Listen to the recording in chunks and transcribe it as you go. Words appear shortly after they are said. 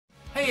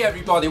Hey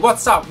everybody,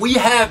 what's up? We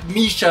have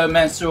Misha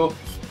Mansoor,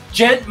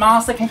 Djent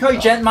Master. Can I call you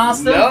Djent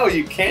Master? No,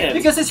 you can't.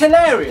 Because it's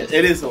hilarious.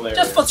 It is hilarious.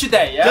 Just for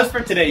today, yeah? Just for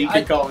today, you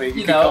can call me.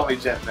 You can call me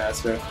Djent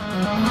Master.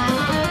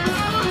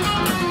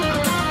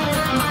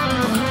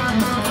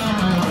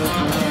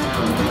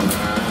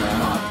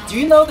 Do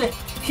you know the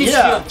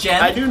history of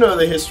Djent? I do know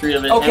the history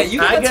of it. Okay, you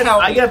can tell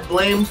me. I get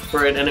blamed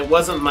for it, and it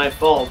wasn't my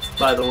fault,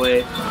 by the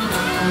way.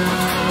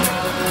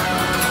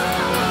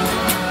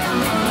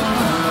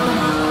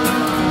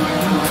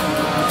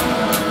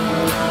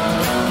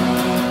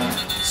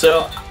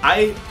 So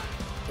I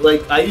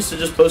used to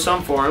just post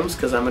on forums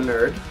because I'm a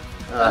nerd,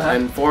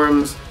 and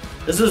forums.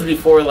 This was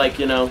before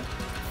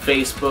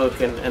Facebook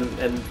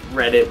and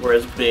Reddit were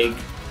as big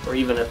or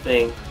even a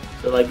thing.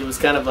 So it was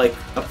kind of like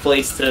a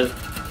place to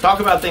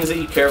talk about things that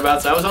you care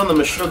about. So I was on the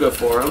Meshuggah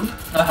forum.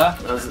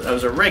 I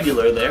was a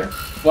regular there.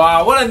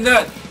 Wow, what a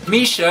nerd!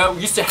 Misha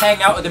used to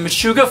hang out at the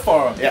Meshuggah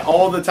forum. Yeah,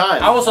 all the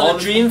time. I was on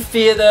the Dream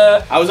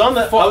Theater. I was on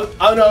the.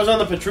 I was on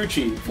the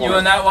Petrucci forum. You were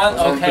on that one?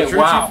 Okay, Petrucci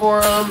wow.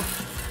 forum.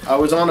 I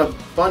was on a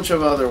bunch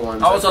of other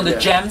ones. I was on the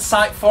Gem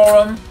site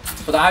forum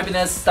for the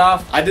Ibanez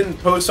stuff. I didn't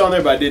post on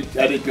there, but I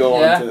did go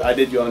on to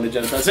the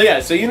Gem site. So yeah,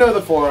 so you know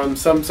the forum.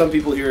 Some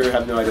people here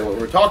have no idea what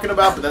we're talking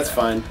about, but that's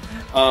fine.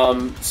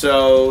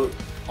 So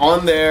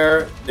on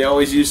there, they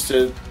always used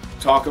to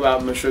talk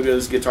about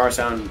Meshuggah's guitar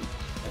sound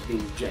as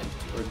being Djent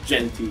or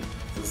Djenty.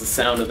 It's the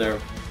sound of their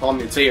palm.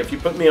 So here, if you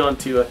put me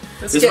onto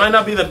this might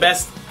not be the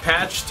best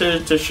patch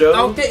to show.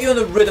 I'll get you on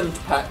the rhythm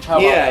patch. How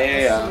about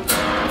yeah.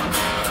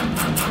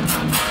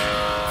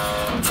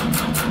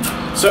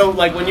 So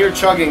when you're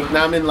chugging,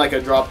 now I'm in a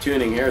drop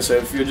tuning here, so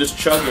if you're just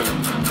chugging,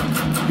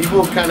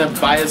 people kind of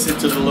bias it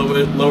to the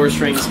lower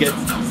strings, get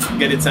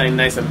it sounding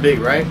nice and big,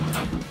 right?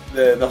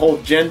 The whole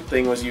Djent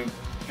thing was you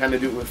kind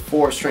of do it with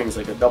 4 strings,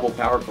 like a double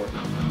power chord.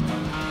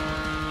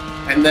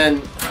 And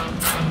then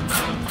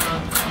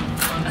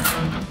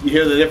you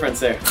hear the difference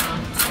there.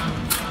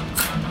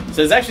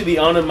 So it's actually the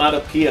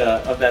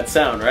onomatopoeia of that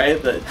sound, right?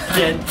 The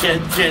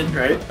Djent,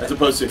 right? As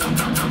opposed to...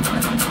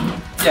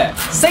 Yeah,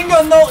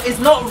 single note is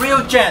not real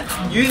Djent.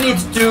 You need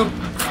to do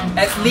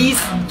at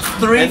least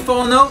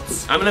 3-4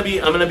 notes. I'm gonna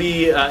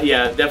be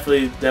yeah,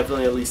 definitely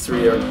at least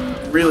 3, or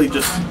really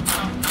just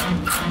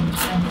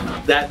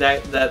that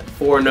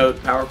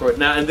 4-note power chord.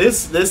 Now, and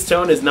this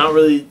tone is not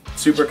really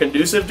super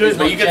conducive to it,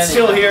 but you can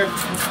still hear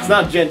it's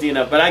not Djenty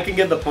enough. But I can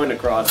get the point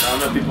across. I don't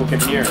know if people can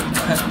hear it,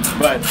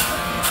 but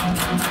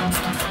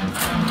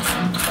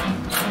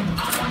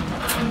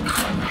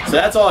so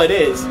that's all it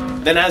is.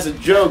 Then as a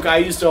joke, I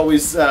used to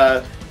always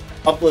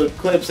upload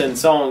clips and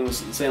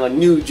songs saying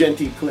new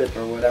Djenty clip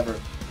or whatever.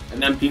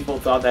 And then people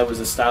thought that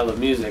was a style of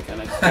music,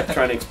 and I kept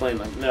trying to explain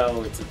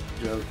no, it's a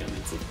joke and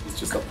it's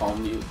just a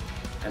palm mute.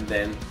 And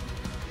then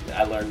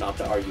I learned not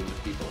to argue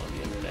with people on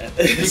the internet.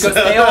 Because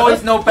they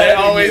always know better. They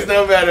always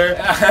know better.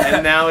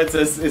 And now it's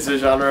a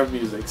genre of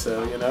music,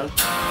 so you know.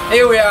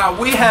 Here we are.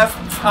 We have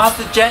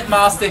after Djent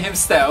Master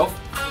himself,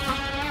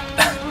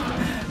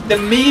 the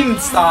meme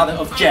starter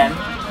of Djent.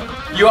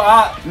 You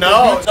are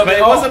no, but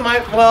it wasn't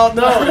my. Well,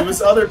 no, it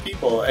was other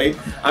people.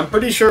 I'm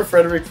pretty sure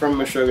Frederick from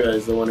Meshuggah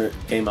is the one who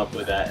came up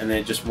with that, and then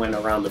it just went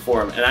around the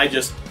forum. And I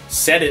just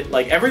said it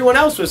like everyone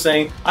else was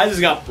saying. I just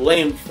got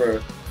blamed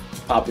for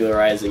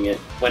popularizing it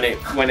when I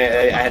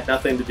had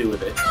nothing to do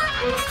with it.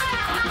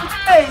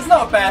 Hey, it's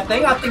not a bad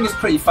thing. I think it's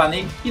pretty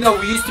funny. You know,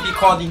 we used to be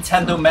called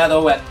Nintendo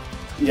Metal and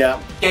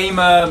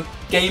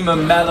Gamer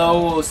Metal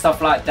or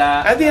stuff like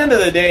that. At the end of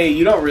the day,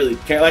 you don't really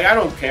care. I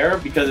don't care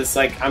because it's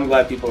I'm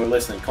glad people are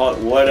listening. Call it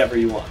whatever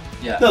you want.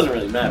 Yeah. It doesn't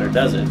really matter,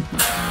 does it?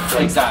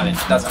 Exactly.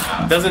 It doesn't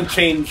matter. It doesn't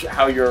change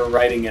how you're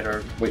writing it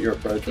or what your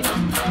approach is.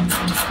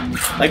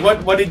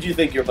 What did you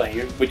think you're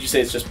playing? Would you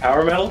say it's just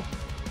power metal?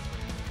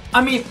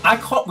 I mean,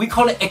 we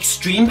call it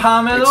extreme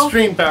power metal.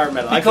 Extreme power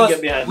metal. Because I can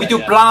get behind we that,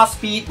 do blast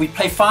beat, we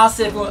play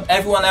faster than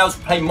everyone else,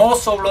 we play more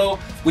solo,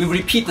 we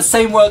repeat the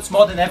same words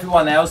more than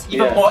everyone else,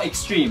 even more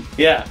extreme.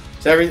 Yeah.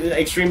 So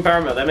extreme power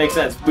metal, that makes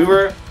sense. We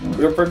were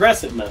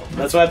progressive metal.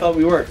 That's what I thought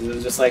we were, because it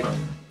was just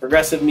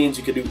progressive means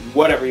you could do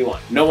whatever you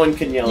want. No one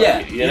can yell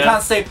at you. You know?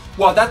 Can't say,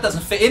 well, that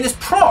doesn't fit in. It's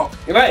prog.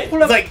 Right.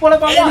 It's what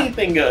about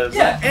anything goes.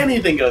 Yeah.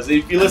 Anything goes.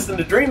 If you listen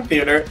to Dream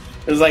Theater,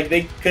 it's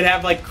they could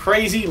have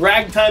crazy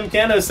ragtime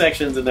piano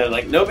sections, and they're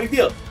no big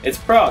deal. It's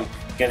prog.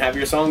 You can have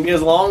your song be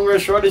as long or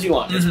as short as you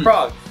want. It's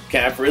prog. You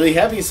can have really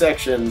heavy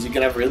sections. You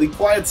can have really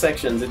quiet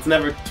sections. It's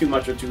never too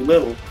much or too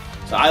little.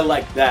 So I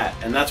like that,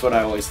 and that's what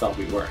I always thought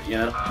we were, you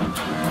know? I'm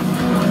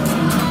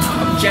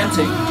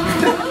Djenty.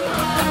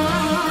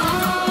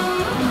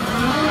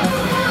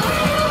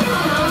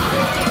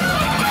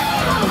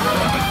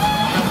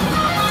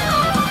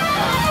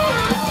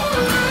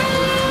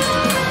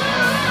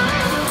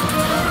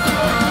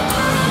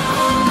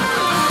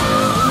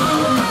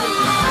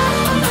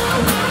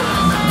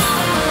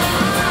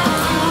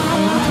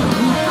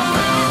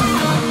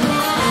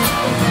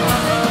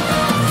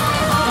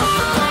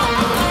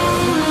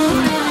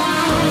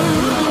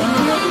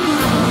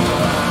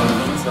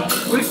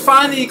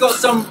 Finally got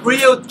some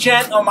real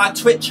Djent on my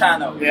Twitch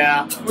channel.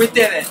 Yeah. We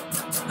did it.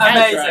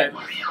 Amazing.